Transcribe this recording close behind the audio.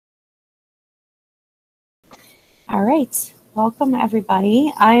All right, welcome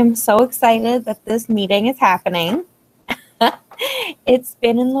everybody. I am so excited that this meeting is happening. It's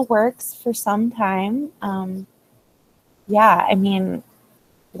been in the works for some time. Yeah, I mean,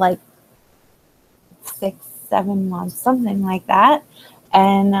 like 6-7 months, something like that.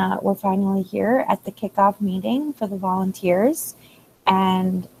 And we're finally here at the kickoff meeting for the volunteers.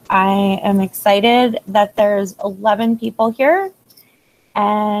 And I am excited that there's 11 people here.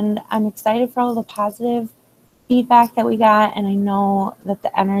 And I'm excited for all the positive feedback that we got. And I know that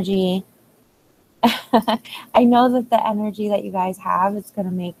the energy, I know that the energy that you guys have is going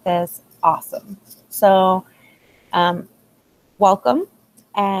to make this awesome. So welcome.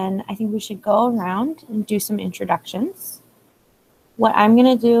 And I think we should go around and do some introductions. What I'm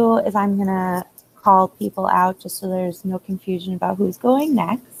going to do is I'm going to call people out just so there's no confusion about who's going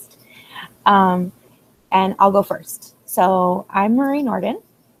next. And I'll go first. So I'm Marie Norden.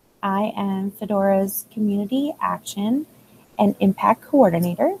 I am Fedora's Community Action and Impact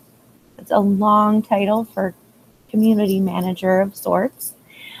Coordinator. It's a long title for community manager of sorts.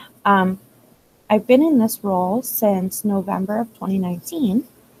 I've been in this role since November of 2019,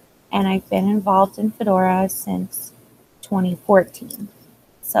 and I've been involved in Fedora since 2014.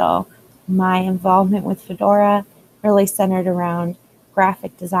 So my involvement with Fedora really centered around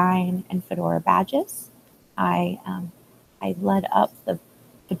graphic design and Fedora badges. I led up the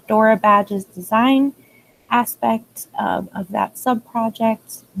Fedora badges design aspect of that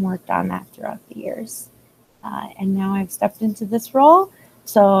sub-project, worked on that throughout the years. And now I've stepped into this role.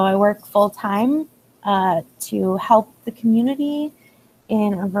 So I work full-time to help the community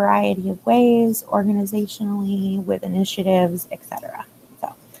in a variety of ways, organizationally, with initiatives, etc.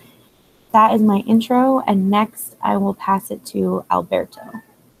 So that is my intro, and next I will pass it to Alberto.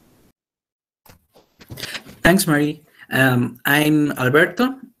 Thanks, Marie. I'm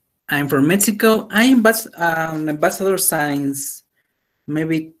Alberto. I'm from Mexico. I'm an ambassador since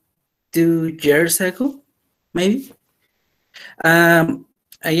maybe 2 years ago, maybe. I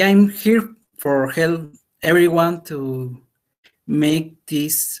am here for help everyone to make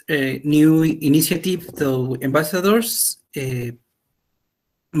this new initiative to ambassadors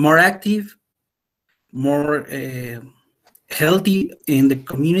more active, more healthy in the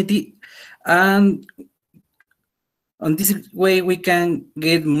community, and on this way we can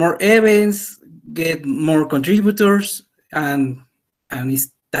get more events, get more contributors, and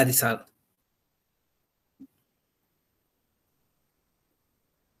that is all.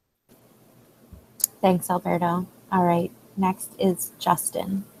 Thanks, Alberto. All right, next is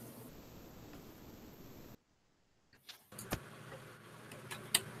Justin.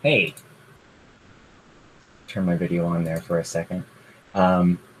 Hey, turn my video on there for a second.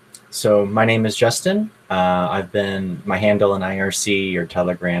 So my name is Justin. My handle in IRC or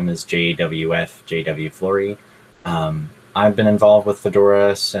Telegram is JWF I've been involved with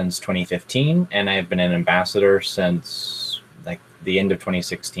Fedora since 2015, and I've been an ambassador since like the end of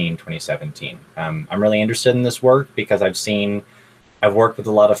 2016, 2017. I'm really interested in this work because I've worked with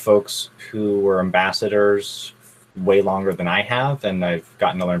a lot of folks who were ambassadors way longer than I have, and I've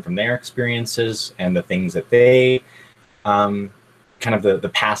gotten to learn from their experiences and the things that they, kind of the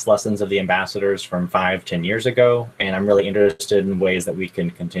past lessons of the ambassadors from 5-10 years ago. And I'm really interested in ways that we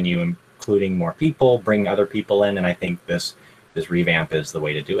can continue including more people, bring other people in, and I think this revamp is the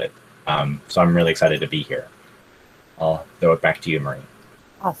way to do it. So I'm really excited to be here. I'll throw it back to you, Marie.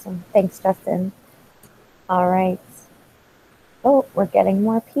 Awesome. Thanks, Justin. All right. Oh, we're getting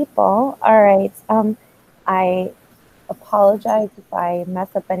more people. All right. I apologize if I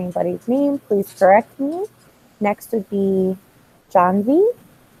mess up anybody's name. Please correct me. Next would be Janvi.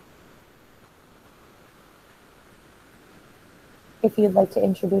 If you'd like to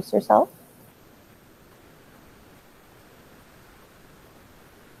introduce yourself.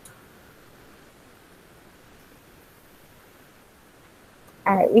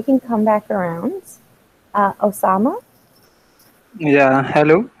 All right, we can come back around. Osama? Yeah,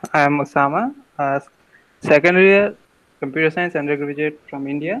 hello, I am Osama, second year computer science undergraduate from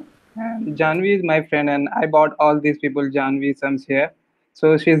India. And Janvi is my friend, and I bought all these people Janvi sums here.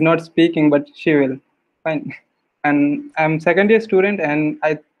 So she's not speaking, but she will. Fine. And I'm second year student, and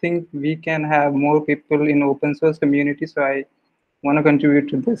I think we can have more people in open source community. So I want to contribute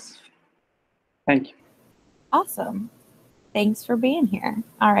to this. Thank you. Awesome. Thanks for being here.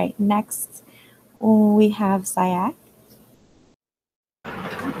 All right, next we have Sayak.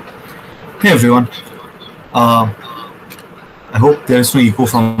 Hey everyone. I hope there is no echo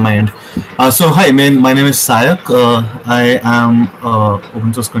from my end. So hi, my name is Sayak. I am an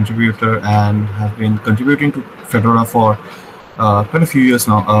open source contributor and have been contributing to Fedora for quite a few years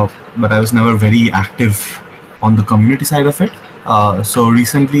now, but I was never very active on the community side of it. So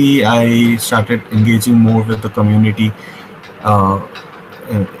recently, I started engaging more with the community uh,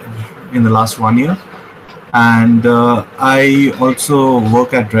 in the last 1 year. And I also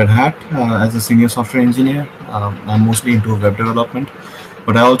work at Red Hat as a senior software engineer. I'm mostly into web development,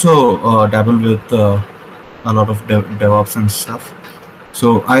 but I also dabble with a lot of DevOps and stuff.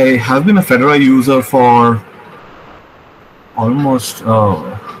 So I have been a Fedora user for almost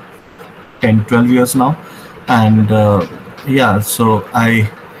 10, 12 years now. And yeah, so I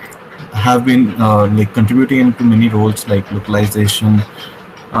have been like contributing into many roles like localization,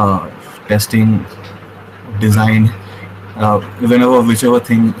 testing, design, whichever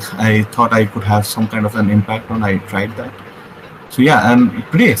thing I thought I could have some kind of an impact on, I tried that. So yeah, I'm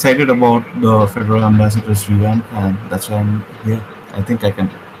pretty excited about the Fedora Ambassadors Revamp, and that's why I'm here. I think I can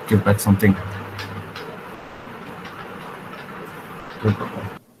give back something. Good.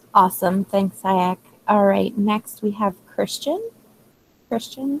 Awesome. Thanks, Sayak. All right. Next, we have Christian.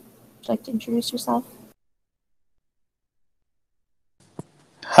 Christian, would you like to introduce yourself?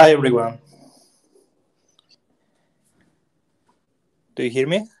 Hi, everyone. Do you hear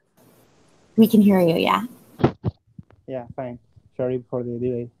me? We can hear you, yeah. Yeah, fine. Sorry for the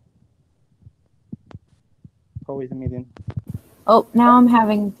delay. How is the meeting? Oh, now I'm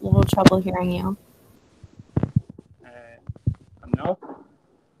having a little trouble hearing you. Now?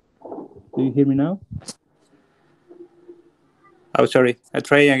 Do you hear me now? Oh, sorry. I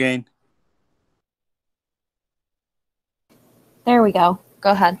try again. There we go.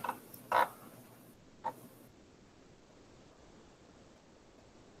 Go ahead.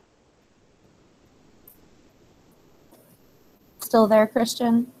 Still there,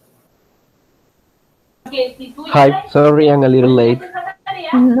 Christian? Hi, sorry I'm a little late.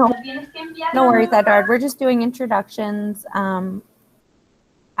 No worries, Edward. We're just doing introductions.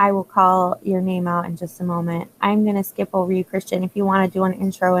 I will call your name out in just a moment. I'm going to skip over you, Christian, if you want to do an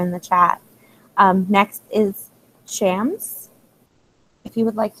intro in the chat. Next is Shams. If you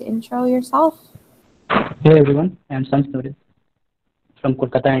would like to intro yourself. Hey everyone, I'm Sanskrit from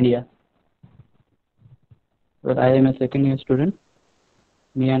Kolkata, India. But I am a second year student.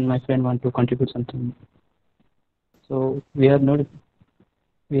 Me and my friend want to contribute something. So we have not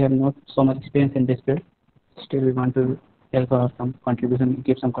so much experience in this field. Still, we want to help our some contribution,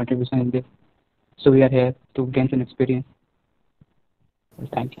 give some contribution in this. So we are here to gain some experience. Well,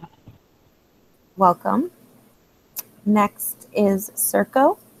 thank you. Welcome. Next is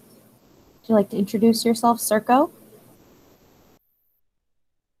Serco. Would you like to introduce yourself, Serco?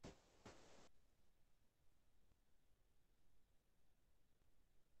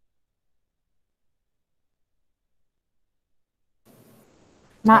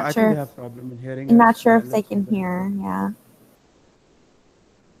 Not sure. I think they have problem in hearing. I'm not sure if they can hear. Yeah.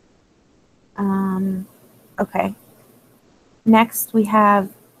 Okay. Next we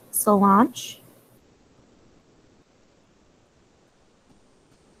have Solange.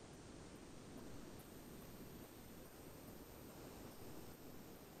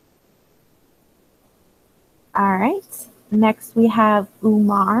 All right. Next we have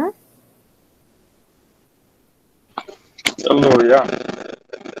Umar. Hello, yeah.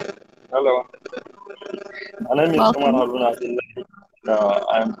 Hello. My name is Umar Haruna.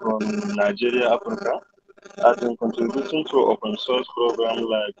 I'm from Nigeria, Africa. I've been contributing to open source programs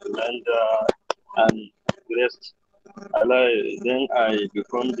like Lambda and the rest. Then I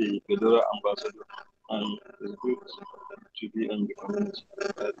become the Fedora Ambassador, and it's good to be in the community.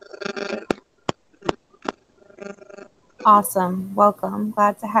 Awesome. Welcome.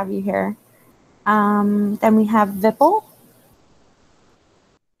 Glad to have you here. Then we have Vipul.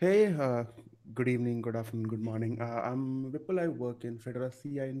 Hey, good evening, good afternoon, good morning. I'm Vipul. I work in Fedora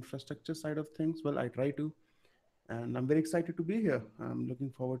CI infrastructure side of things. Well, I try to, and I'm very excited to be here. I'm looking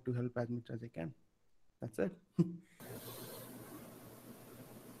forward to help as much as I can. That's it.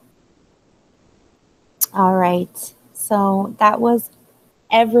 All right. So that was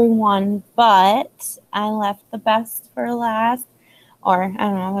everyone, but I left the best for last, or I don't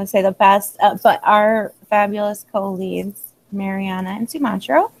know, I want to say the best, but our fabulous co-leads, Mariana and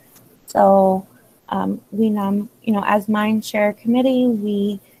Sumantro. So we, as Mindshare Committee,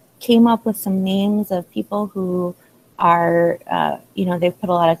 we came up with some names of people who are, they've put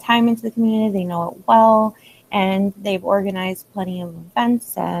a lot of time into the community, they know it well, and they've organized plenty of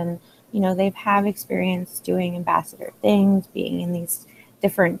events, and, they've had experience doing ambassador things, being in these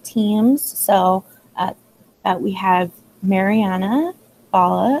different teams. So we have Mariana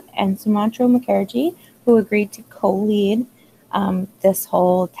Bala and Sumantro Mukherjee, who agreed to co-lead this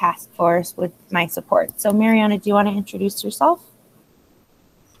whole task force with my support. So Mariana, do you want to introduce yourself?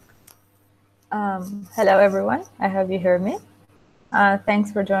 Hello, everyone. I hope you hear me.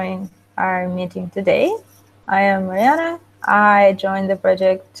 Thanks for joining our meeting today. I am Mariana. I joined the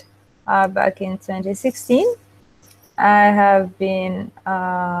project back in 2016. I have been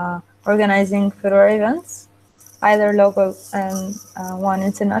organizing Fedora events, either local and one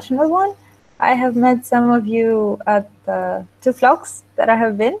international one. I have met some of you at the 2 flocks that I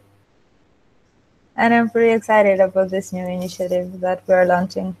have been, and I'm pretty excited about this new initiative that we're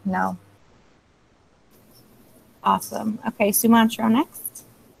launching now. Awesome. Okay, Sumantro next.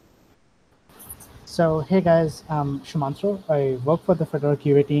 So, hey guys, I'm Shumantro. I work for the Fedora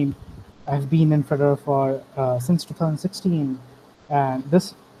QA team. I've been in Fedora for since 2016, and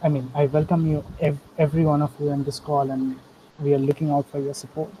I welcome you, every one of you in this call, and we are looking out for your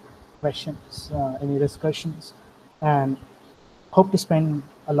support, questions, any discussions, and hope to spend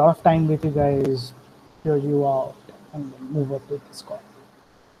a lot of time with you guys, hear you out, and move up with this call.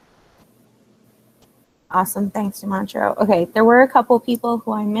 Awesome. Thanks, Sumantro. Okay, there were a couple people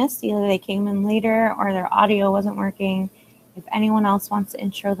who I missed. Either they came in later or their audio wasn't working. If anyone else wants to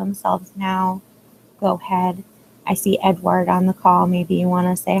intro themselves now, go ahead. I see Edward on the call. Maybe you want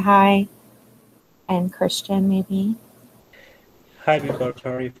to say hi. And Christian, maybe. Hi, people.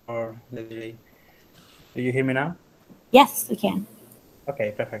 Sorry for the delay. Do you hear me now? Yes, we can.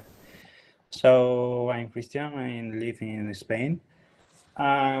 Okay, perfect. So I'm Christian. I live in Spain.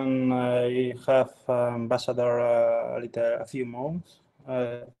 And I have ambassador a few months,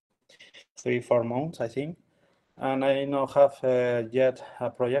 3-4 months, I think. And I now have yet a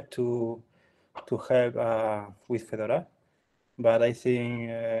project to help with Fedora. But I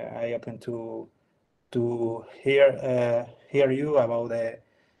think I open to hear you about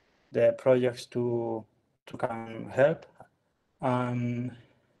the projects to can help. I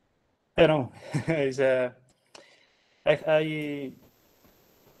don't know. It's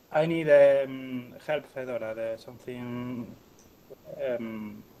I need help Fedora. There's something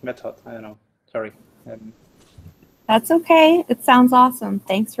method. I don't know. Sorry. That's okay. It sounds awesome.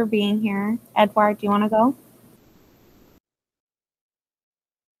 Thanks for being here. Edward, do you want to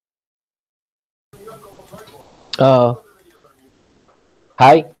go?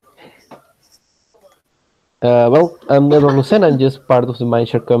 Hi. Well, I'm Edward Lucena. I'm just part of the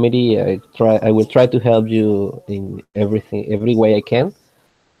Mindshare committee. I will try to help you in every way I can.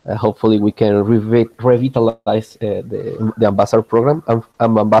 Hopefully, we can revitalize the ambassador program.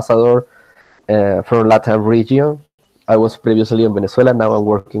 I'm ambassador from Latin region. I was previously in Venezuela. Now I'm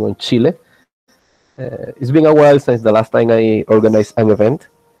working on Chile. It's been a while since the last time I organized an event,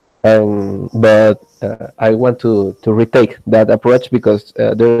 but I want to retake that approach because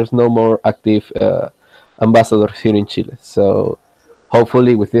there's no more active ambassadors here in Chile. So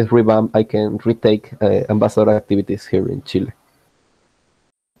hopefully, with this revamp, I can retake ambassador activities here in Chile.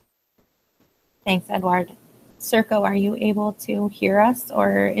 Thanks, Edward. Circo, are you able to hear us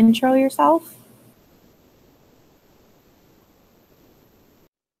or intro yourself?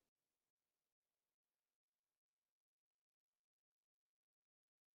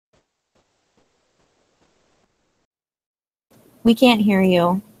 We can't hear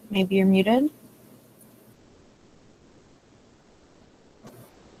you. Maybe you're muted.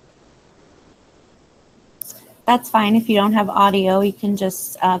 That's fine. If you don't have audio, you can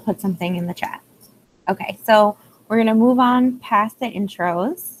just put something in the chat. Okay, so we're going to move on past the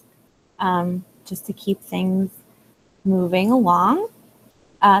intros just to keep things moving along.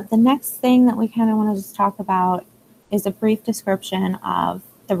 The next thing that we kind of want to just talk about is a brief description of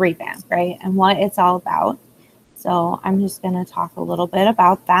the revamp, right, and what it's all about. So I'm just going to talk a little bit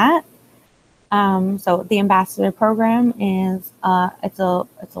about that. So the ambassador program is it's a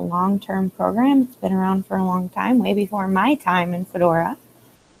long-term program. It's been around for a long time, way before my time in Fedora,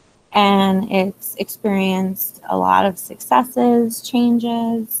 and it's experienced a lot of successes,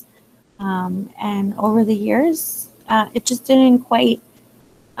 changes, and over the years, it just didn't quite,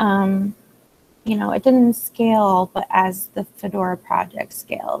 it didn't scale, but as the Fedora project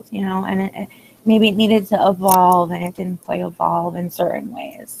scaled, and maybe it needed to evolve, and it didn't quite evolve in certain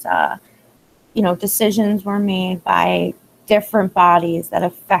ways. Decisions were made by different bodies that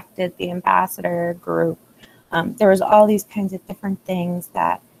affected the ambassador group. There was all these kinds of different things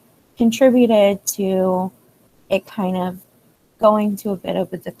that contributed to it kind of going to a bit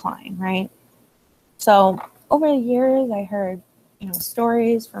of a decline, right? So over the years, I heard,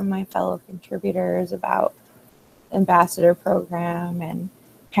 stories from my fellow contributors about the ambassador program and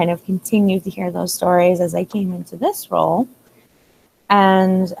kind of continued to hear those stories as I came into this role.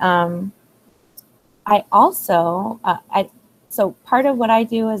 And I also, so part of what I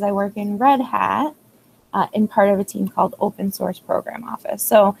do is I work in Red Hat, in part of a team called Open Source Program Office.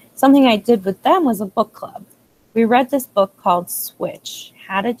 So something I did with them was a book club. We read this book called Switch,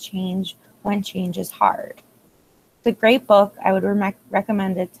 How to Change When Change is Hard. It's a great book. I would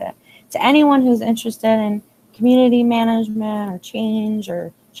recommend it to anyone who's interested in community management or change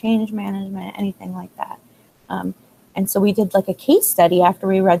management, anything like that. And so we did like a case study after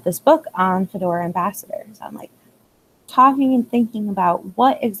we read this book on Fedora Ambassadors. I'm like talking and thinking about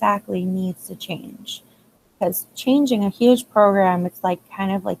what exactly needs to change. Because changing a huge program, it's like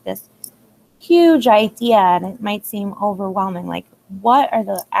kind of like this huge idea and it might seem overwhelming. Like, what are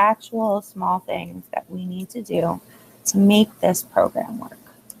the actual small things that we need to do to make this program work,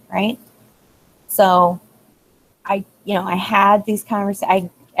 right? So I had these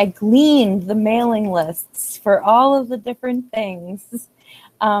conversations. I gleaned the mailing lists for all of the different things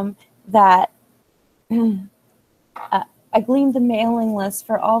that I gleaned the mailing list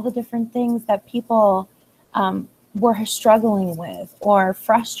for all the different things that people were struggling with or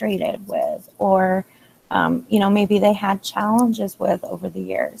frustrated with, or maybe they had challenges with over the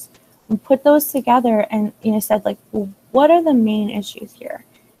years. We put those together and said, like, well, what are the main issues here?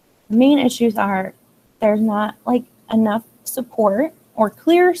 The main issues are there's not like enough support or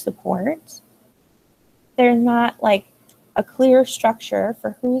clear support. There's not like a clear structure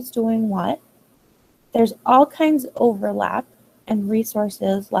for who's doing what. There's all kinds of overlap and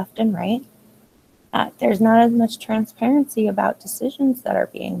resources left and right. There's not as much transparency about decisions that are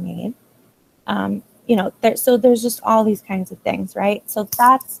being made. So there's just all these kinds of things, right? So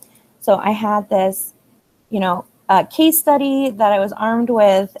I had this, case study that I was armed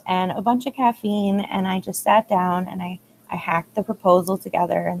with and a bunch of caffeine, and I just sat down and I hacked the proposal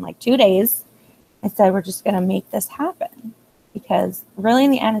together in like 2 days. I said, we're just going to make this happen, because really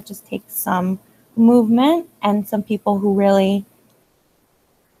in the end, it just takes some movement and some people who really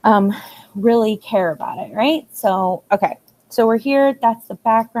care about it, right? So, okay, so we're here. That's the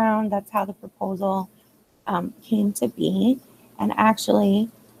background. That's how the proposal came to be. And actually,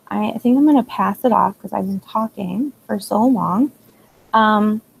 I think I'm going to pass it off because I've been talking for so long.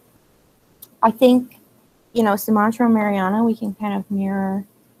 I think, Sumantro and Mariana, we can kind of mirror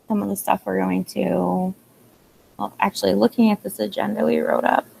some of the stuff we're going to, well, actually looking at this agenda we wrote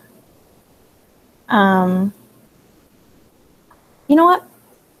up. You know what?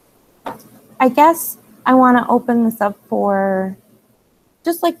 I guess I want to open this up for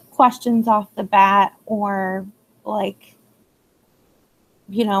just like questions off the bat, or like,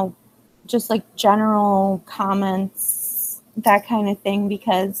 just like general comments, that kind of thing,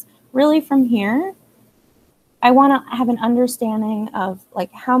 because really from here, I want to have an understanding of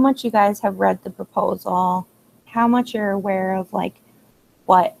like how much you guys have read the proposal, how much you're aware of like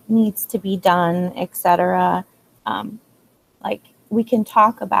what needs to be done, etc. Like we can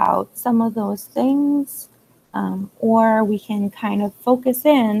talk about some of those things, or we can kind of focus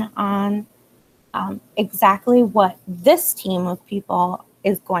in on exactly what this team of people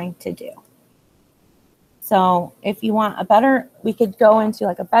is going to do. So if you want we could go into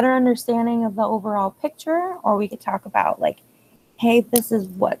like a better understanding of the overall picture, or we could talk about like, hey, this is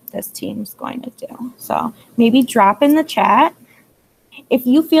what this team's going to do. So maybe drop in the chat if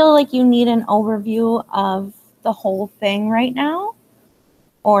you feel like you need an overview of the whole thing right now,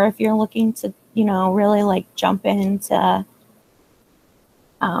 or if you're looking to, really like jump into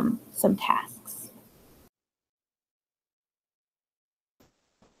some tasks.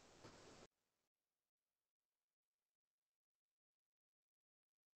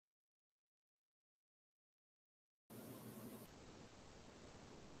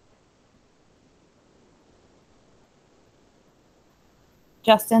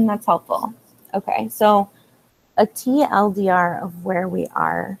 Justin, that's helpful. Okay, so a TLDR of where we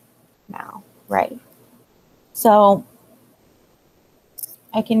are now, right? So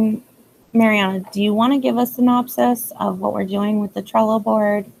Mariana, do you want to give a synopsis of what we're doing with the Trello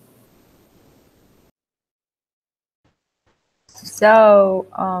board? So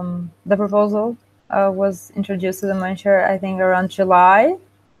the proposal was introduced to the Mindshare, I think, around July.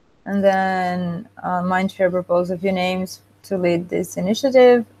 And then Mindshare proposed a few names to lead this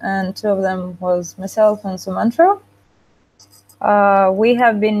initiative, and two of them was myself and Sumantro. We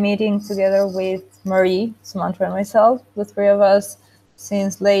have been meeting together with Marie, Sumantro, and myself, the three of us,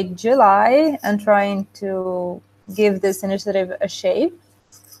 since late July, and trying to give this initiative a shape.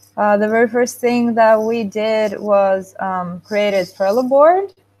 The very first thing that we did was create a Trello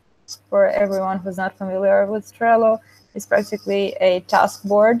board. For everyone who's not familiar with Trello, it's practically a task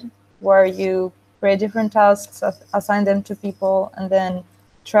board where you create different tasks, assign them to people, and then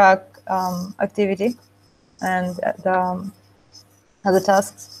track activity and how the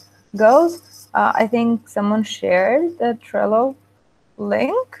tasks goes. I think someone shared the Trello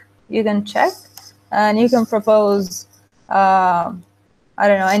link. You can check and you can propose, I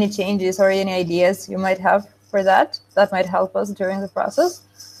don't know, any changes or any ideas you might have for that might help us during the process.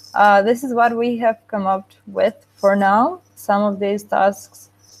 This is what we have come up with for now. Some of these tasks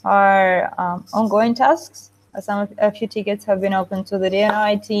are ongoing tasks. A few tickets have been open to the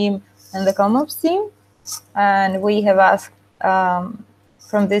DNI team and the ComOps team. And we have asked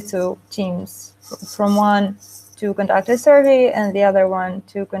from these two teams, from one to conduct a survey and the other one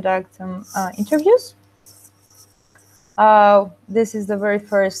to conduct some interviews. This is the very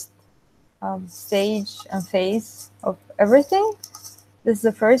first stage and phase of everything. This is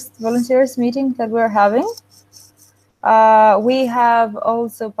the first volunteers meeting that we're having. We have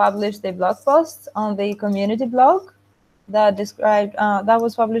also published a blog post on the community blog that described, that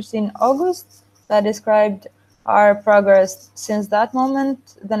was published in August, that described our progress since that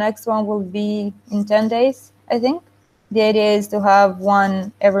moment. The next one will be in 10 days, I think. The idea is to have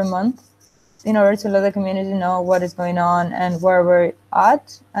one every month in order to let the community know what is going on and where we're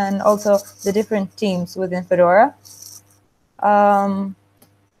at, and also the different teams within Fedora.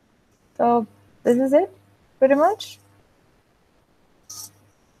 So this is it, pretty much.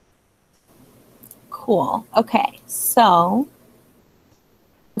 Cool. Okay, so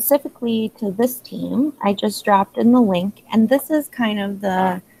specifically to this team, I just dropped in the link, and this is kind of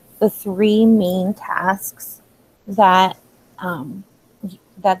the three main tasks that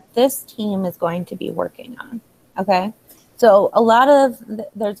that this team is going to be working on. Okay, so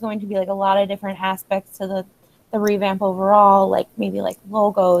there's going to be like a lot of different aspects to the revamp overall, like maybe like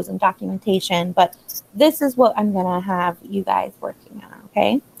logos and documentation, but this is what I'm gonna have you guys working on.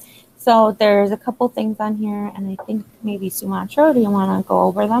 Okay. So there's a couple things on here, and I think maybe Sumantro, do you want to go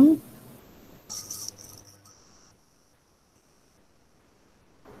over them?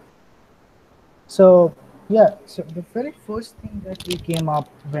 So yeah, so the very first thing that we came up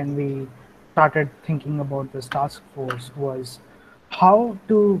when we started thinking about this task force was how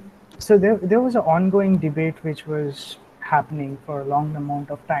to, so there was an ongoing debate which was happening for a long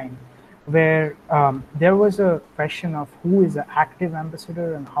amount of time, where there was a question of who is an active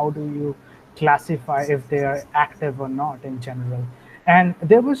ambassador and how do you classify if they are active or not in general. And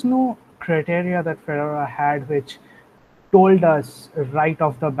there was no criteria that Fedora had which told us right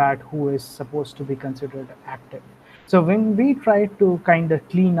off the bat who is supposed to be considered active. So when we tried to kind of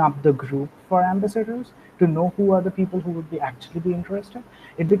clean up the group for ambassadors to know who are the people who would be actually be interested,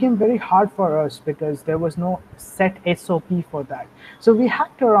 it became very hard for us because there was no set SOP for that. So we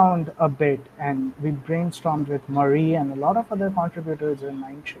hacked around a bit and we brainstormed with Marie and a lot of other contributors in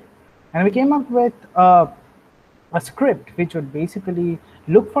Mindshare. And we came up with a script which would basically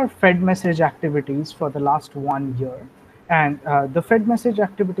look for Fed message activities for the last 1 year. And the Fed message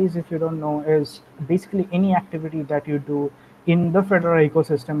activities, if you don't know, is basically any activity that you do in the Fedora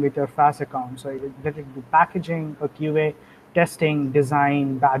ecosystem with your FAS account. So let it be packaging, or QA, testing,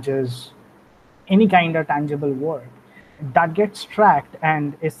 design, badges, any kind of tangible work that gets tracked.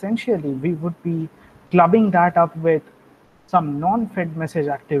 And essentially, we would be clubbing that up with some non-Fed message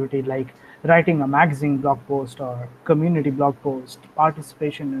activity like writing a magazine blog post or community blog post,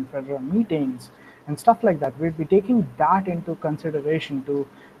 participation in Fedora meetings, and stuff like that. We'd be taking that into consideration to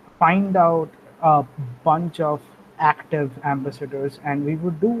find out a bunch of active ambassadors, and we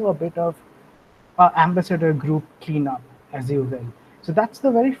would do a bit of ambassador group cleanup, as you will. So that's the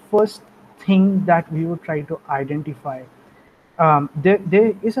very first thing that we would try to identify.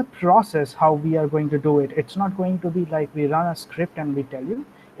 There is a process how we are going to do it. It's not going to be like we run a script and we tell you.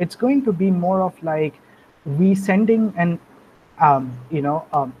 It's going to be more of like we sending an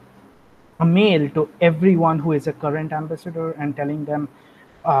a mail to everyone who is a current ambassador and telling them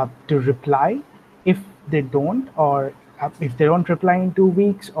to reply. If they don't, or if they don't reply in 2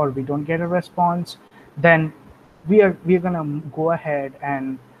 weeks, or we don't get a response, then we're gonna go ahead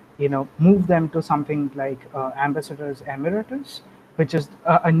and move them to something like Ambassadors Emeritus, which is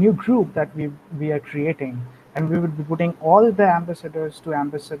a new group that we are creating, and we would be putting all the ambassadors to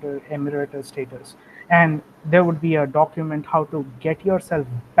Ambassador Emeritus status. And there would be a document how to get yourself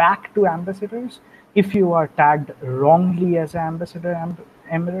back to ambassadors if you are tagged wrongly as Ambassador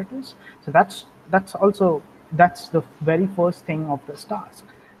Emeritus. So that's the very first thing of this task.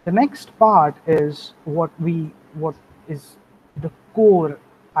 The next part is what is the core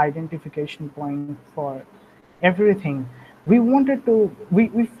identification point for everything. We wanted to,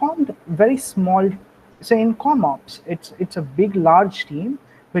 we found very small, say in ComOps, it's a big, large team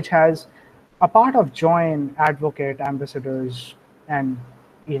which has a part of join, advocate, ambassadors, and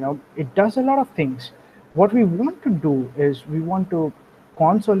it does a lot of things. What we want to do is we want to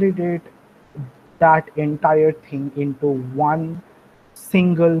consolidate that entire thing into one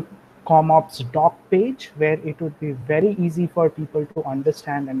single ComOps doc page where it would be very easy for people to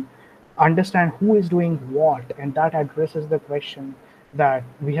understand who is doing what, and that addresses the question that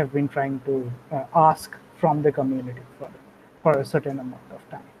we have been trying to ask from the community for a certain amount of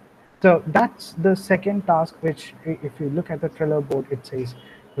time. So that's the second task, which if you look at the Trello board, it says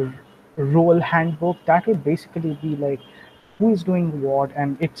role handbook. That would basically be like who is doing what,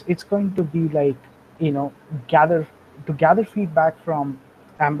 and it's going to be like, you know, gather feedback from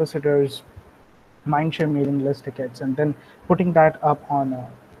ambassadors, mindshare mailing list tickets, and then putting that up on a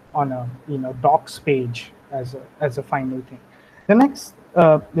you know, docs page as a final thing.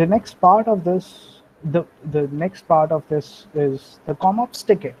 The next part of this is the ComOps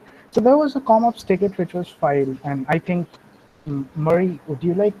ticket. So there was a ComOps ticket which was filed, and I think Murray, would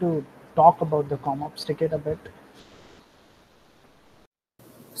you like to talk about the ComOps ticket a bit?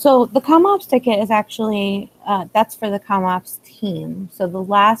 So the ComOps ticket is actually, that's for the ComOps team. So the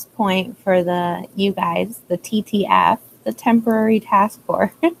last point for you guys, the TTF, the temporary task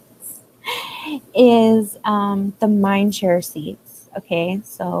force, is the mindshare seats. Okay,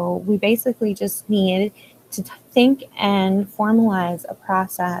 so we basically just need to think and formalize a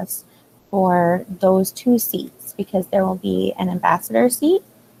process for those 2 seats, because there will be an ambassador seat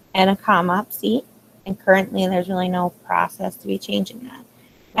and a ComOps seat, and currently there's really no process to be changing that.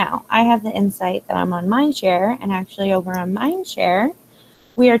 Now, I have the insight that I'm on Mindshare, and actually over on Mindshare,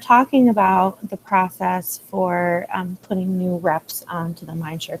 we are talking about the process for putting new reps onto the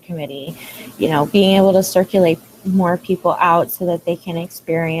Mindshare committee, you know, being able to circulate more people out so that they can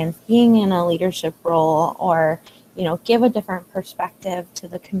experience being in a leadership role, or, you know, give a different perspective to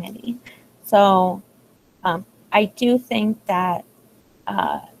the committee. So I do think that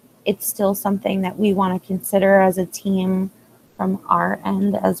it's still something that we want to consider as a team from our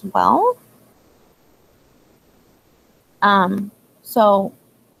end as well. So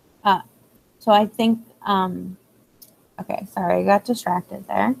I think, okay, sorry, I got distracted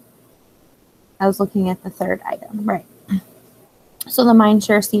there. I was looking at the third item, right? So the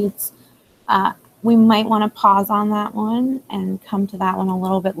mindshare seats, we might want to pause on that one and come to that one a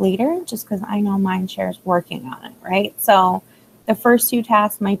little bit later, just because I know Mindshare is working on it, right? So the first 2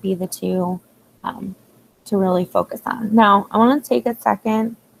 tasks might be the 2 to really focus on. Now, I want to take a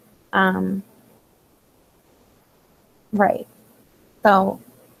second. Right. So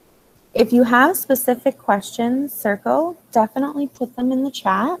if you have specific questions, Circle, definitely put them in the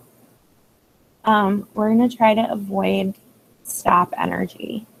chat. We're going to try to avoid stop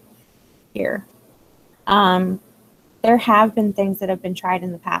energy here. There have been things that have been tried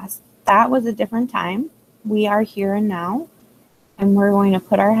in the past. That was a different time. We are here and now, and we're going to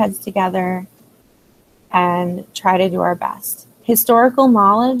put our heads together and try to do our best. Historical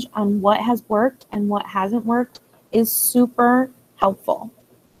knowledge on what has worked and what hasn't worked is super helpful.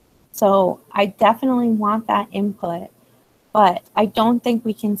 So I definitely want that input, but I don't think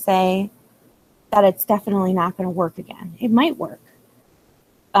we can say that it's definitely not going to work again. It might work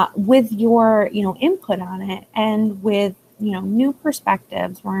with your, you know, input on it, and with, you know, new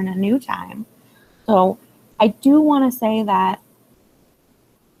perspectives. We're in a new time. So I do want to say that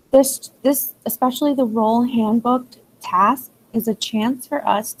this, especially the role handbook task, is a chance for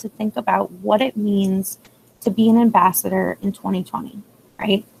us to think about what it means to be an ambassador in 2020,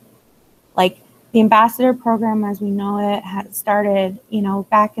 right? Like, the ambassador program as we know it had started, you know,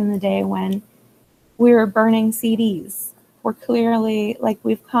 back in the day when we were burning CDs. We're clearly, like,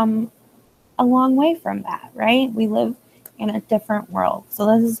 we've come a long way from that, right? We live in a different world.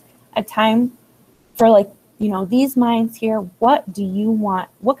 So this is a time for, like, you know, these minds here. What do you want?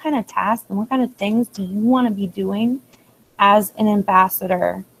 What kind of tasks and what kind of things do you want to be doing as an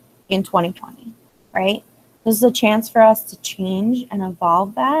ambassador in 2020, right? This is a chance for us to change and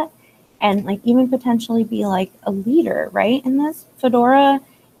evolve that, and, like, even potentially be like a leader, right? In this, Fedora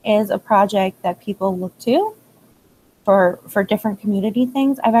is a project that people look to for different community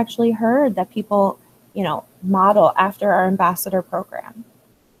things. I've actually heard that people, you know, model after our ambassador program.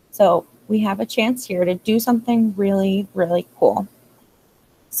 So we have a chance here to do something really, really cool.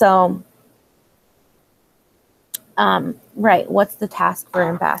 So, right, what's the task for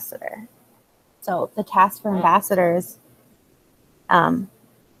ambassador? So the task for ambassadors,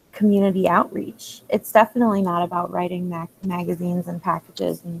 community outreach. It's definitely not about writing magazines and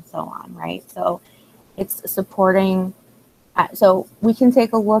packages and so on, right? So it's supporting. So we can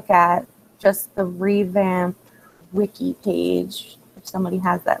take a look at just the Revamp wiki page, if somebody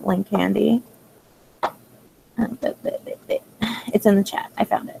has that link handy. It's in the chat. I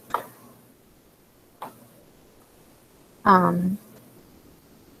found it.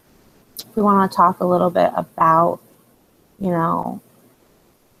 if we want to talk a little bit about, you know,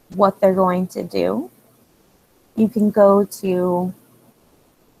 what they're going to do, you can go to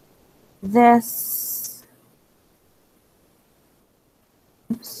this.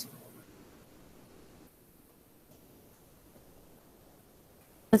 Oops.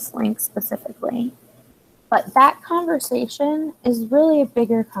 This link specifically. But that conversation is really a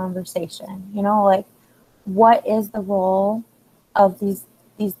bigger conversation, you know, like what is the role of these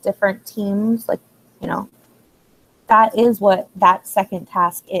different teams? Like, you know, that is what that second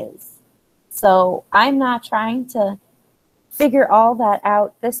task is. So I'm not trying to figure all that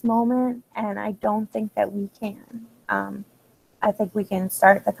out this moment, and I don't think that we can. I think we can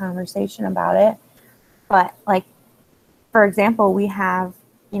start the conversation about it, but like, for example, we have,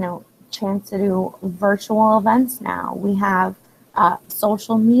 you know, chance to do virtual events now. We have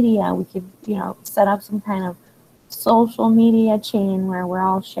social media. We could, you know, set up some kind of social media chain where we're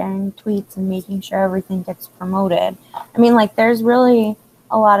all sharing tweets and making sure everything gets promoted. I mean, like, there's really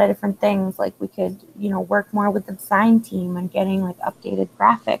a lot of different things. Like, we could, you know, work more with the design team and getting like updated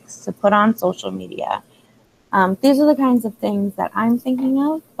graphics to put on social media. These are the kinds of things that I'm thinking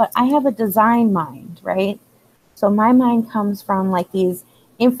of, but I have a design mind, right? So my mind comes from like these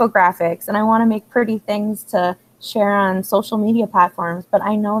infographics, and I want to make pretty things to share on social media platforms, but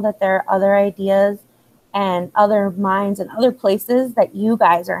I know that there are other ideas and other minds and other places that you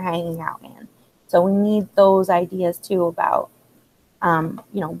guys are hanging out in. So we need those ideas too about,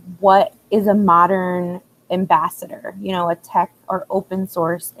 you know, what is a modern ambassador, you know, a tech or open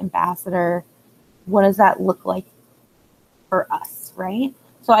source ambassador? What does that look like for us, right?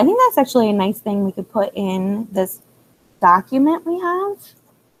 So I think that's actually a nice thing we could put in this document we have.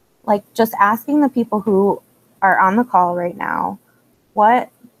 Like, just asking the people who are on the call right now, what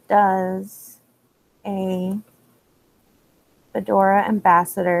does a Fedora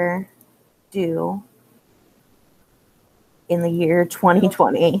ambassador do in the year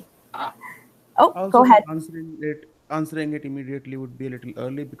 2020? Oh, go ahead. Answering it immediately would be a little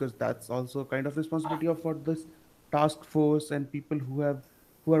early, because that's also kind of responsibility of what this task force and people who are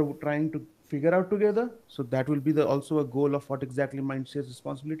trying to figure out together. So that will be also a goal of what exactly Mindshare's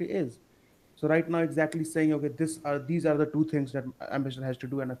responsibility is. So right now, exactly saying, okay, these are the two things that Ambassador has to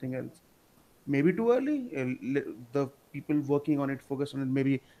do and nothing else. Maybe too early. The people working on it, focus on it,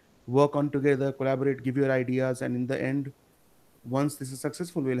 maybe work on together, collaborate, give your ideas, and in the end, once this is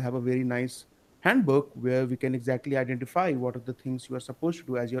successful, we'll have a very nice handbook where we can exactly identify what are the things you are supposed to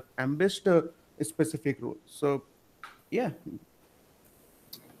do as your ambassador specific role. So yeah.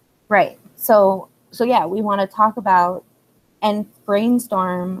 Right. So yeah, we want to talk about and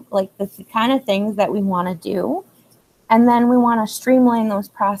brainstorm like the kind of things that we want to do. And then we want to streamline those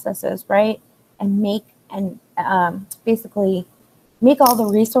processes, right? And make basically make all the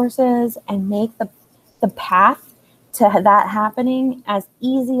resources and make the path to that happening as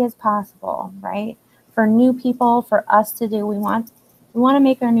easy as possible, right? For new people, for us to do, we want to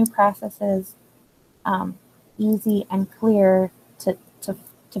make our new processes easy and clear to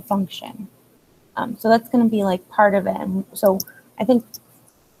function. So that's going to be like part of it. And so I think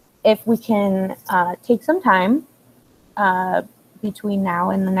if we can take some time between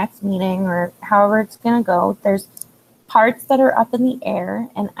now and the next meeting, or however it's going to go, there's parts that are up in the air,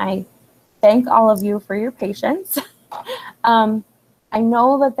 and I thank all of you for your patience. I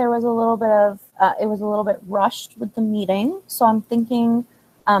know that there was a little bit of, it was a little bit rushed with the meeting, so I'm thinking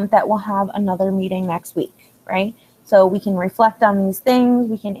that we'll have another meeting next week, right? So we can reflect on these things,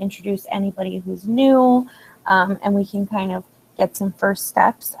 we can introduce anybody who's new, and we can kind of get some first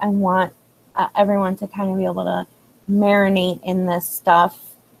steps. I want everyone to kind of be able to marinate in this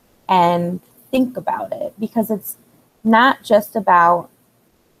stuff and think about it, because it's not just about,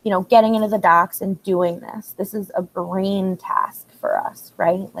 you know, getting into the docs and doing this. This is a brain task for us,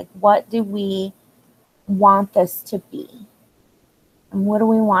 right? Like, what do we want this to be? And what do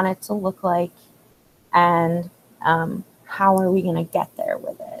we want it to look like? And how are we going to get there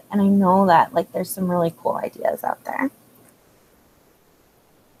with it? And I know that, like, there's some really cool ideas out there.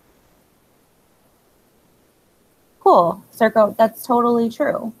 Cool, Circo, that's totally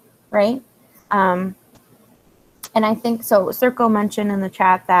true, right? And I think, so Circo mentioned in the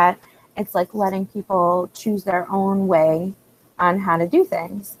chat that it's like letting people choose their own way on how to do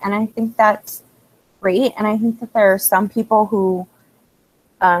things. And I think that's great. And I think that there are some people who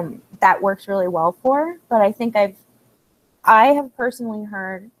that works really well for, but I think I have personally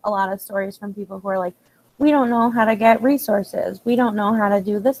heard a lot of stories from people who are like, we don't know how to get resources. We don't know how to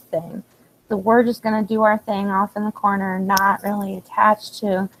do this thing. So we're just going to do our thing off in the corner, not really attached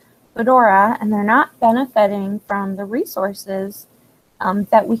to Fedora, and they're not benefiting from the resources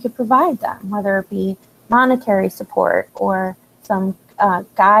that we could provide them, whether it be monetary support or some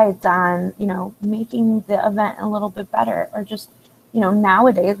guides on, making the event a little bit better, or just,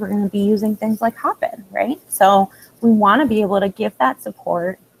 nowadays we're going to be using things like Hopin, right? So we want to be able to give that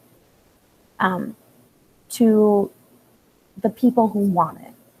support to the people who want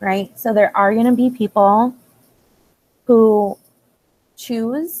it, right? So there are going to be people who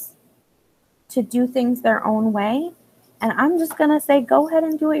choose to do things their own way. And I'm just going to say, go ahead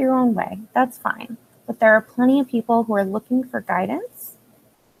and do it your own way. That's fine. But there are plenty of people who are looking for guidance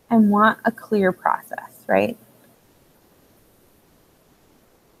and want a clear process, right?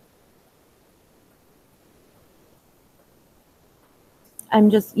 I'm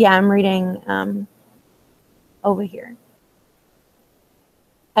reading over here.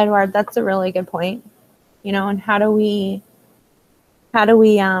 Edward, that's a really good point. And how do we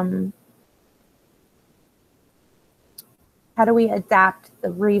adapt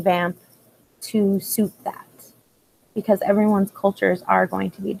the revamp to suit that? Because everyone's cultures are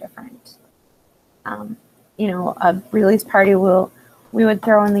going to be different. A release party we would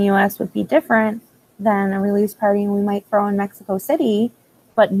throw in the US would be different than a release party we might throw in Mexico City,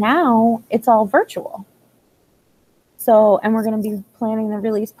 but now it's all virtual. So, and we're going to be planning the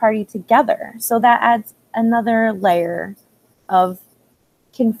release party together. So that adds another layer of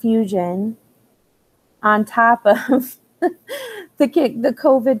confusion on top of the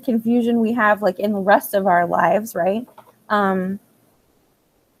COVID confusion we have like in the rest of our lives, right?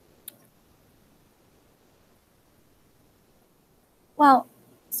 Well,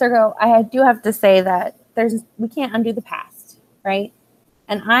 Sergo, I do have to say that we can't undo the past, right?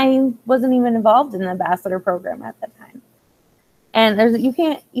 And I wasn't even involved in the ambassador program at the time. And you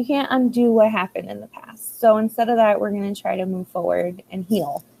can't undo what happened in the past. So instead of that, we're going to try to move forward and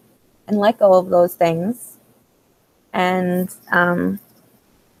heal and let go of those things and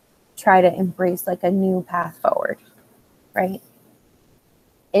try to embrace like a new path forward, right?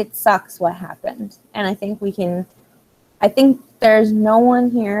 It sucks what happened. And I think there's no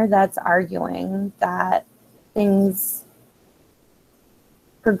one here that's arguing that things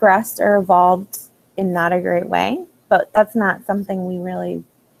progressed or evolved in not a great way, but that's not something we really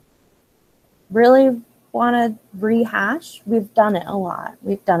want to rehash. We've done it a lot.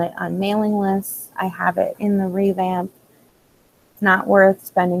 We've done it on mailing lists. I have it in the revamp. It's not worth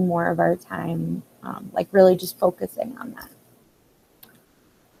spending more of our time, like really just focusing on that.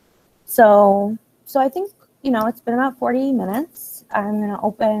 So I think, it's been about 40 minutes. I'm going to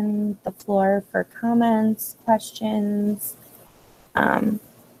open the floor for comments, questions,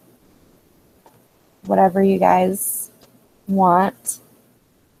 whatever you guys want.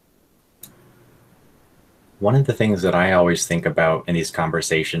 One of the things that I always think about in these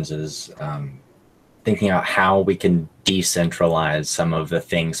conversations is thinking about how we can decentralize some of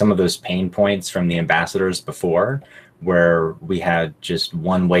those pain points from the ambassadors before, where we had just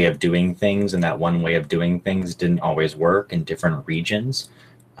one way of doing things, and that one way of doing things didn't always work in different regions.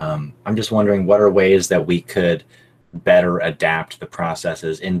 I'm just wondering, what are ways that we could better adapt the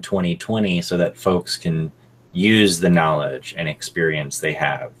processes in 2020 so that folks can use the knowledge and experience they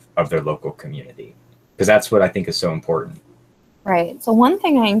have of their local community? Because that's what I think is so important. Right. So one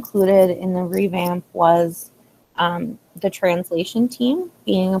thing I included in the revamp was the translation team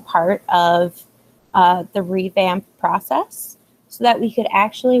being a part of the revamp process, so that we could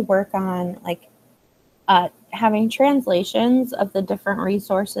actually work on having translations of the different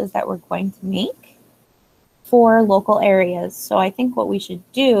resources that we're going to make for local areas. So I think what we should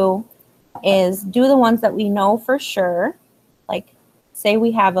do is do the ones that we know for sure, like say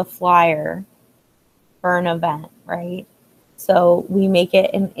we have a flyer for an event, right? So we make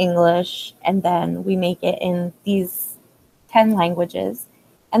it in English, and then we make it in these 10 languages.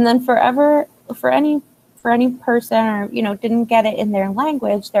 And then for any person or, didn't get it in their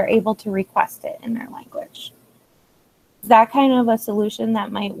language, they're able to request it in their language. Is that kind of a solution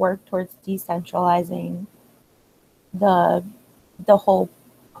that might work towards decentralizing the whole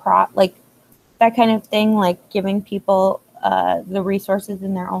like that kind of thing, like giving people the resources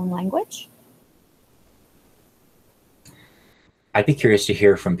in their own language? I'd be curious to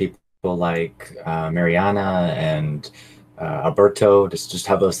hear from people like Mariana and Alberto, just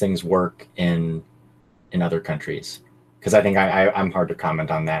how those things work in other countries. Because I think I'm hard to comment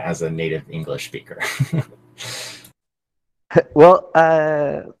on that as a native English speaker. Well,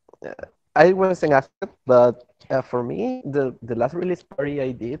 I wasn't asked, but for me, the last release party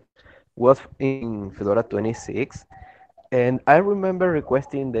I did was in Fedora 26, and I remember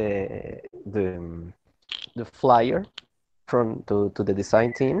requesting the flyer to the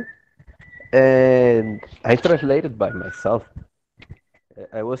design team, and I translated by myself.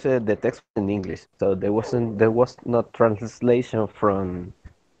 I was the text was in English, so there was no translation from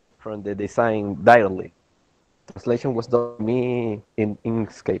the design directly. Translation was done by me in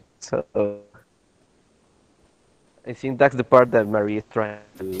Inkscape. So I think that's the part that Marie is trying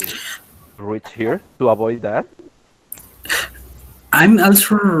to reach here to avoid that. I'm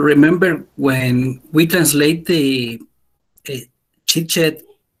also remember when we translate the chit chat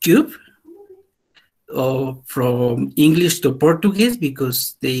cube from English to Portuguese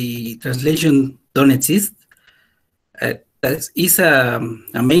because the translation don't exist. That is an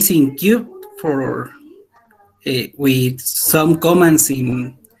amazing cube for with some comments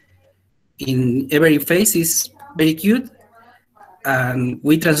in every face is very cute, and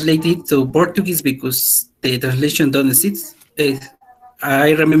we translate it to Portuguese because the translation don't exist.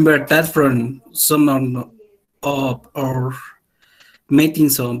 I remember that from some of our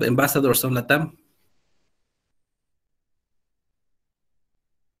meetings of ambassadors on Latam.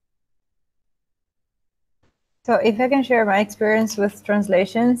 So if I can share my experience with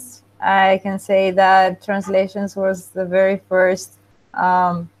translations, I can say that translations was the very first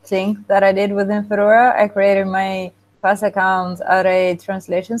thing that I did within Fedora. I created my class account at a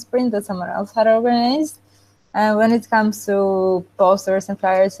translation sprint that someone else had organized. And when it comes to posters and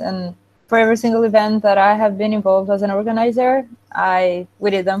flyers, and for every single event that I have been involved as an organizer, we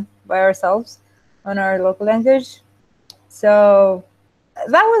did them by ourselves on our local language. So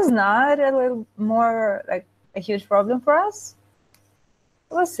that was not a little more like a huge problem for us.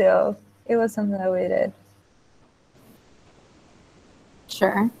 It was something that we did.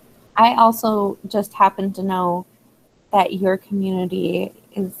 Sure. I also just happen to know that your community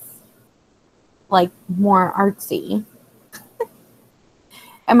is like more artsy.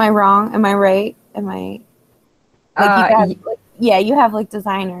 Am I wrong? Am I right? Am I you have like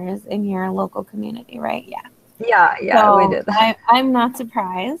designers in your local community, right? Yeah. Yeah, so we did. I'm not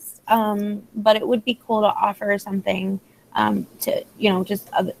surprised, but it would be cool to offer something to, just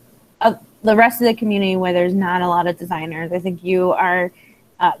the rest of the community where there's not a lot of designers. I think you are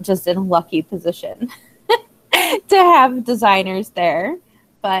just in a lucky position to have designers there.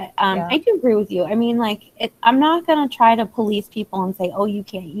 But I do agree with you. I mean, I'm not going to try to police people and say, oh, you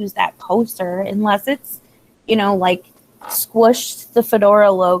can't use that poster unless it's, squished the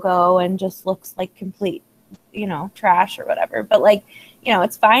Fedora logo and just looks like complete trash or whatever. But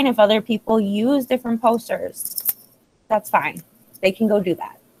it's fine if other people use different posters. That's fine. They can go do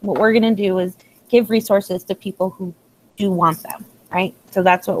that. What we're going to do is give resources to people who do want them, right? So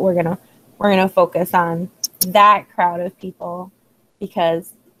that's what we're going to focus on, that crowd of people,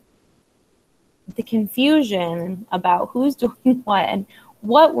 because the confusion about who's doing what and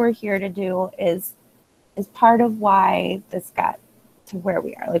what we're here to do is part of why this got to where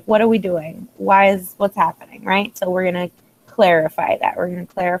we are. Like, what are we doing? What's happening, right? So we're going to clarify that. We're going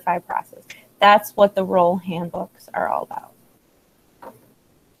to clarify process. That's what the role handbooks are all about.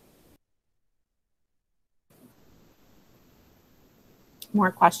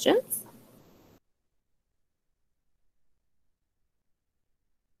 More questions?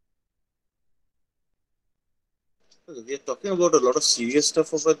 We are talking about a lot of serious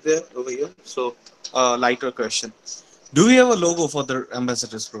stuff over here. So, lighter question: do we have a logo for the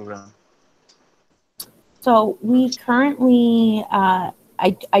ambassadors program? So we currently, I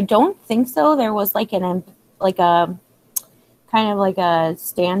don't think so. There was a kind of like a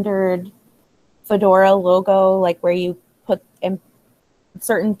standard Fedora logo, like where you put in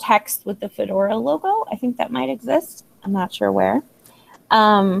certain text with the Fedora logo. I think that might exist. I'm not sure where.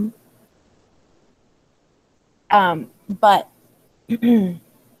 But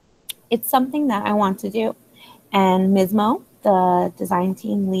it's something that I want to do. And Mismo, the design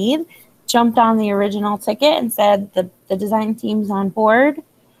team lead, jumped on the original ticket and said the design team's on board.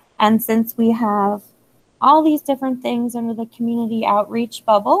 And since we have all these different things under the community outreach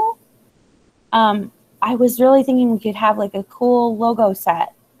bubble, I was really thinking we could have like a cool logo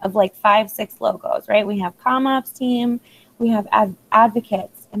set of like 5-6 logos, right? We have ComOps team, we have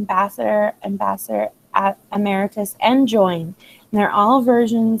advocates, ambassador, emeritus, and join. And they're all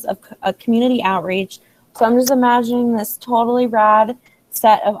versions of a community outreach. So I'm just imagining this totally rad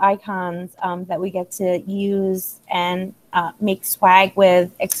set of icons that we get to use and make swag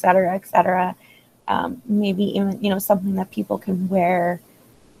with, et cetera, et cetera. Maybe even, something that people can wear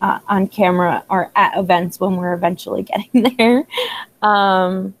on camera or at events when we're eventually getting there.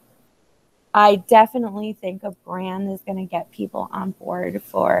 I definitely think a brand is going to get people on board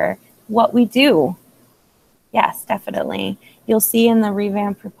for what we do. Yes, definitely. You'll see in the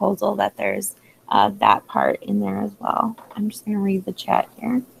revamp proposal that there's that part in there as well. I'm just going to read the chat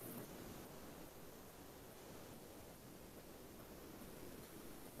here.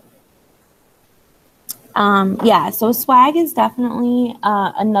 Yeah, so swag is definitely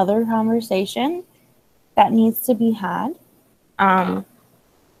another conversation that needs to be had.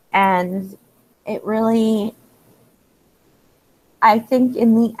 And it really, I think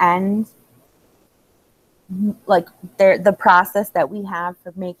in the end, like the process that we have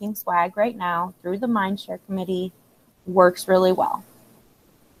for making swag right now through the Mindshare committee works really well.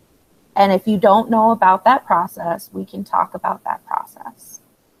 And if you don't know about that process, we can talk about that process,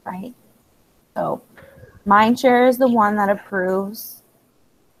 right? So Mindshare is the one that approves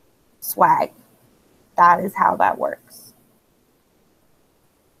swag. That is how that works.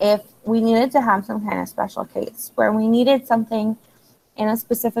 If we needed to have some kind of special case where we needed something in a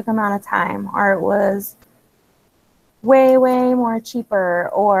specific amount of time, or it was way more cheaper,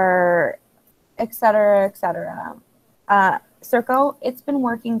 or et cetera, et cetera. Circo, it's been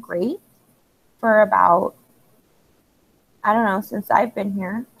working great for about, I don't know, since I've been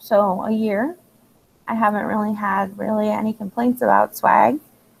here. So a year. I haven't really had any complaints about swag.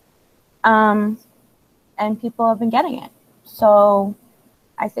 And people have been getting it. So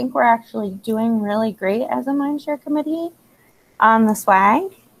I think we're actually doing really great as a Mindshare committee on the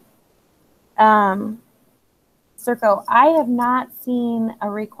swag. Circo, I have not seen a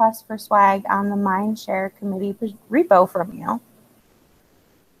request for swag on the Mindshare committee repo from you.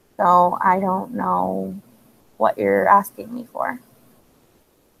 So I don't know what you're asking me for.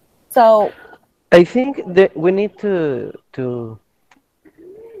 So I think that we need to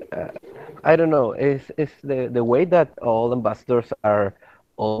I don't know, is the way that all ambassadors are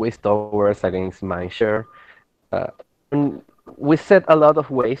always towards against Mindshare. Uh, we set a lot of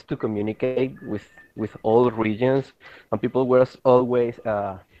ways to communicate with all regions, and people were always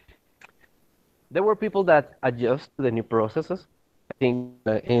there were people that adjust to the new processes. I think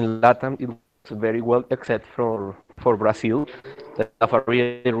in Latam it was very well, except for Brazil, that have a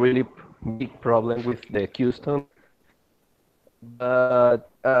really big problem with the custom. But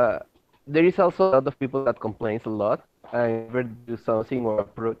there is also a lot of people that complains a lot. I never do something or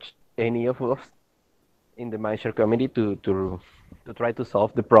approach any of us in the Mindshare committee to try to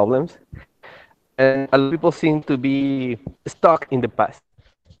solve the problems. And a lot of people seem to be stuck in the past.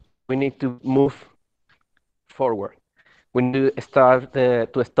 We need to move forward. We need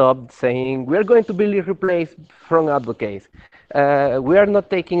to stop saying we are going to be replaced from advocates. We are not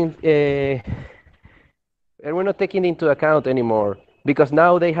taking we're not taking into account anymore because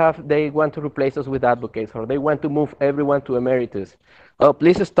now they want to replace us with advocates, or they want to move everyone to emeritus. Oh,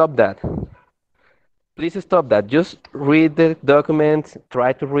 please stop that. Please stop that. Just read the documents,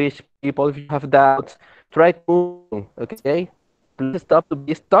 try to reach people if you have doubts, try to move on, okay? Please stop to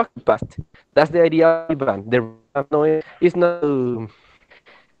be stuck in the past. That's the idea of revamp. The revamp is not to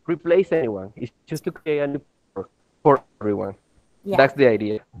replace anyone. It's just to create a new power for everyone. yeah. That's the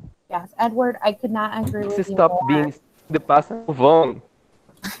idea. Yes, Edward, I could not agree with Please you stop more. being stuck in the past and move on.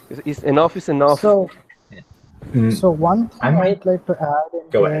 It's enough is enough. So one thing I'd like to add in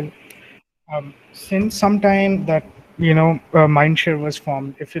Go here, ahead. since sometime that Mindshare was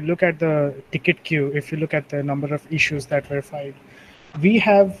formed, if you look at the ticket queue, if you look at the number of issues that were filed, we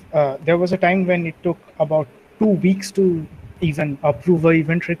have there was a time when it took about 2 weeks to even approve a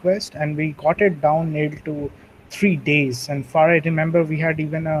event request, and we got it down nailed to 3 days. And far I remember, we had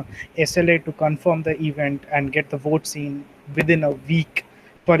even a SLA to confirm the event and get the votes in within a week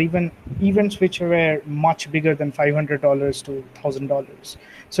for even events which were much bigger than $500 to $1,000.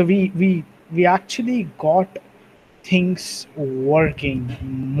 So we actually got things working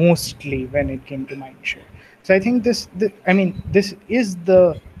mostly when it came to Mindshare. So I think this is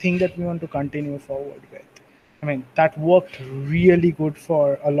the thing that we want to continue forward with. I mean, that worked really good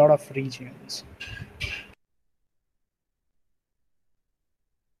for a lot of regions.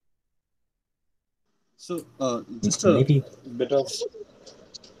 So just a Maybe. bit of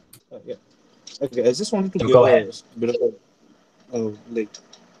yeah. Okay, I just wanted to No, give go a ahead. bit of like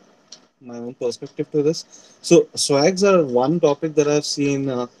my own perspective to this. So swags are one topic that I've seen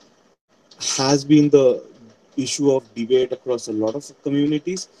has been the issue of debate across a lot of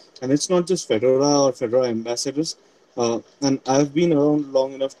communities, and it's not just Fedora or Fedora ambassadors. And I've been around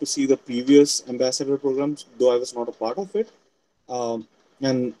long enough to see the previous ambassador programs, though I was not a part of it.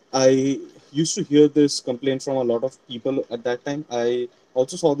 And I used to hear this complaint from a lot of people at that time. I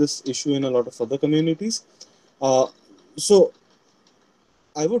also saw this issue in a lot of other communities. Uh, so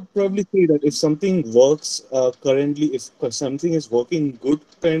I would probably say that if something works currently, if something is working good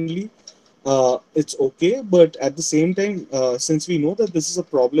currently, it's okay. But at the same time, since we know that this is a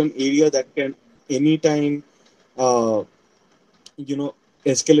problem area that can anytime, uh, you know,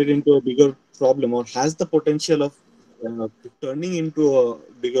 escalate into a bigger problem or has the potential of turning into a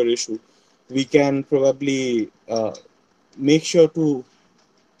bigger issue, we can probably make sure to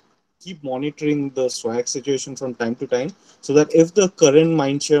keep monitoring the swag situation from time to time, so that if the current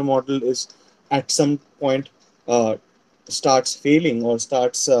mindshare model is at some point starts failing or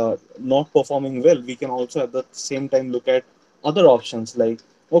starts not performing well, we can also at the same time look at other options like,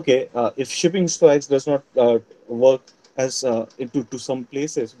 okay, if shipping swags does not work as to some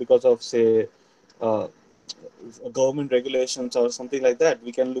places because of, say, uh, government regulations or something like that,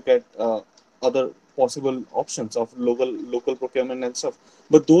 we can look at other possible options of local procurement and stuff.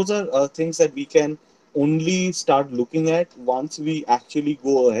 But those are things that we can only start looking at once we actually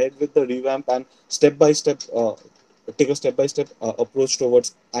go ahead with the revamp and step by step take a step by step approach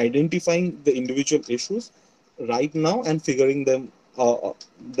towards identifying the individual issues right now and figuring them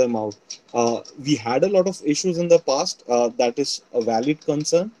out. We had a lot of issues in the past. That is a valid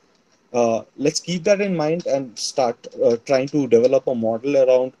concern. Let's keep that in mind and start trying to develop a model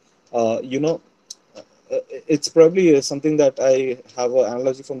around, it's probably something that I have an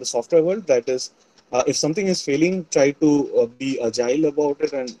analogy from the software world, that is, if something is failing, try to be agile about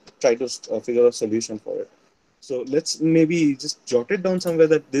it and try to figure a solution for it. So let's maybe just jot it down somewhere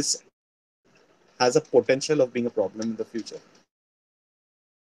that this has a potential of being a problem in the future.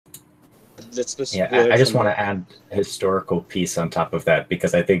 Let's just go ahead I just from want there. to add a historical piece on top of that,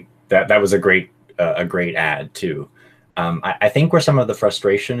 because I think that was a great add too. I think where some of the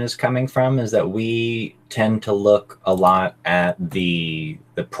frustration is coming from is that we tend to look a lot at the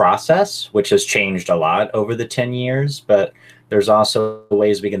process, which has changed a lot over the 10 years, but there's also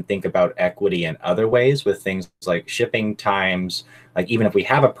ways we can think about equity in other ways with things like shipping times. Like, even if we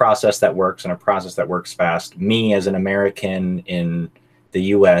have a process that works and a process that works fast, me as an American in the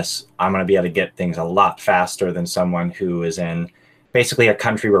US, I'm going to be able to get things a lot faster than someone who is in basically a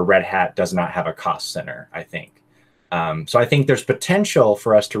country where Red Hat does not have a cost center, I think. So I think there's potential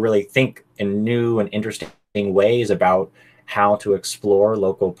for us to really think in new and interesting ways about how to explore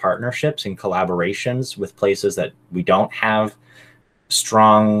local partnerships and collaborations with places that we don't have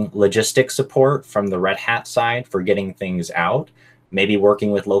strong logistic support from the Red Hat side for getting things out. Maybe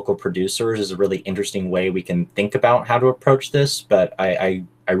working with local producers is a really interesting way we can think about how to approach this. But I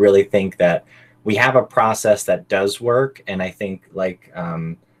really think that we have a process that does work. And I think, like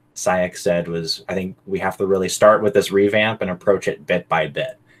Sayak said, I think we have to really start with this revamp and approach it bit by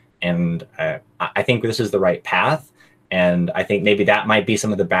bit. And I think this is the right path. And I think maybe that might be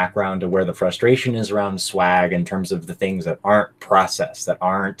some of the background to where the frustration is around swag in terms of the things that aren't processed, that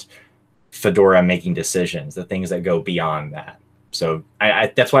aren't Fedora making decisions, the things that go beyond that. So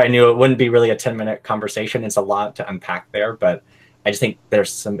that's why I knew it wouldn't be really a 10-minute conversation. It's a lot to unpack there, but I just think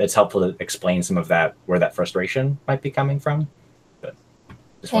it's helpful to explain some of that, where that frustration might be coming from. But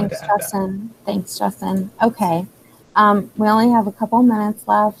just wanted to add Justin. Thanks, Justin. Okay. We only have a couple minutes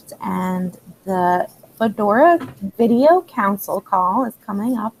left, and the Fedora video council call is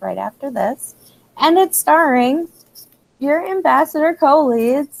coming up right after this, and it's starring your ambassador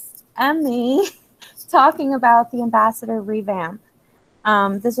co-leads and me talking about the ambassador revamp.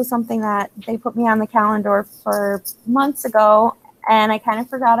 This was something that they put me on the calendar for months ago, and I kind of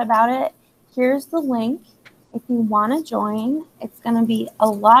forgot about it. Here's the link. If you want to join, it's going to be a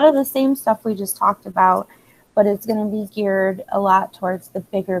lot of the same stuff we just talked about, but it's going to be geared a lot towards the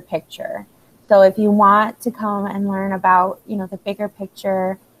bigger picture. So if you want to come and learn about, the bigger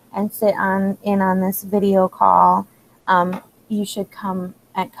picture and sit in on this video call, you should come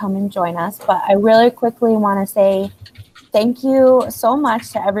and join us. But I really quickly want to say thank you so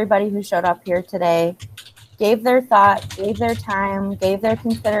much to everybody who showed up here today, gave their thought, gave their time, gave their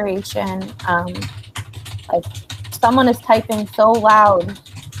consideration. Like, someone is typing so loud.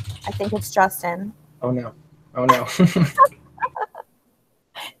 I think it's Justin. Oh no. Oh no.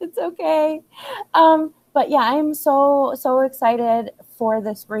 It's okay. But yeah, I'm so excited for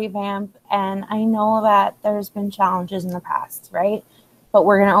this revamp, and I know that there's been challenges in the past, right? But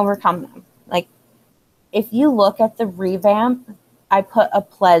we're going to overcome them. Like, if you look at the revamp, I put a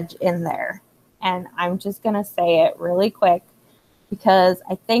pledge in there, and I'm just going to say it really quick because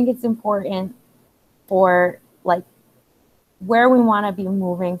I think it's important for, like, where we want to be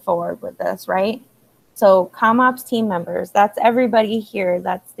moving forward with this, right? So ComOps team members, that's everybody here.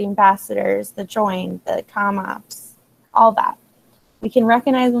 That's the ambassadors, the join, the ComOps, all that. We can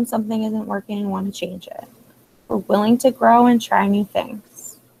recognize when something isn't working and want to change it. We're willing to grow and try new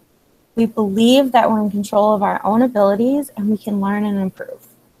things. We believe that we're in control of our own abilities and we can learn and improve.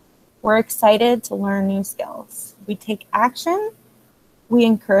 We're excited to learn new skills. We take action. We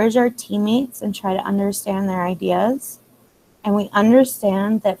encourage our teammates and try to understand their ideas. And we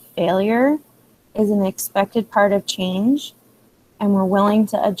understand that failure is an expected part of change, and we're willing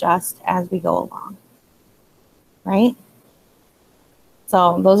to adjust as we go along, right?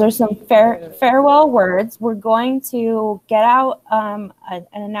 So those are some farewell words. We're going to get out an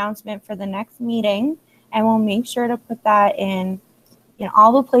announcement for the next meeting, and we'll make sure to put that in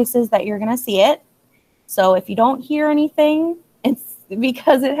all the places that you're going to see it. So if you don't hear anything, it's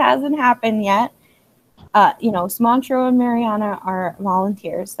because it hasn't happened yet. Sumantro and Mariana are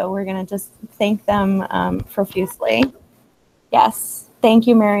volunteers, so we're going to just thank them profusely. Yes, thank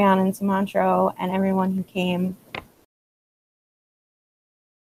you, Mariana and Sumantro, and everyone who came.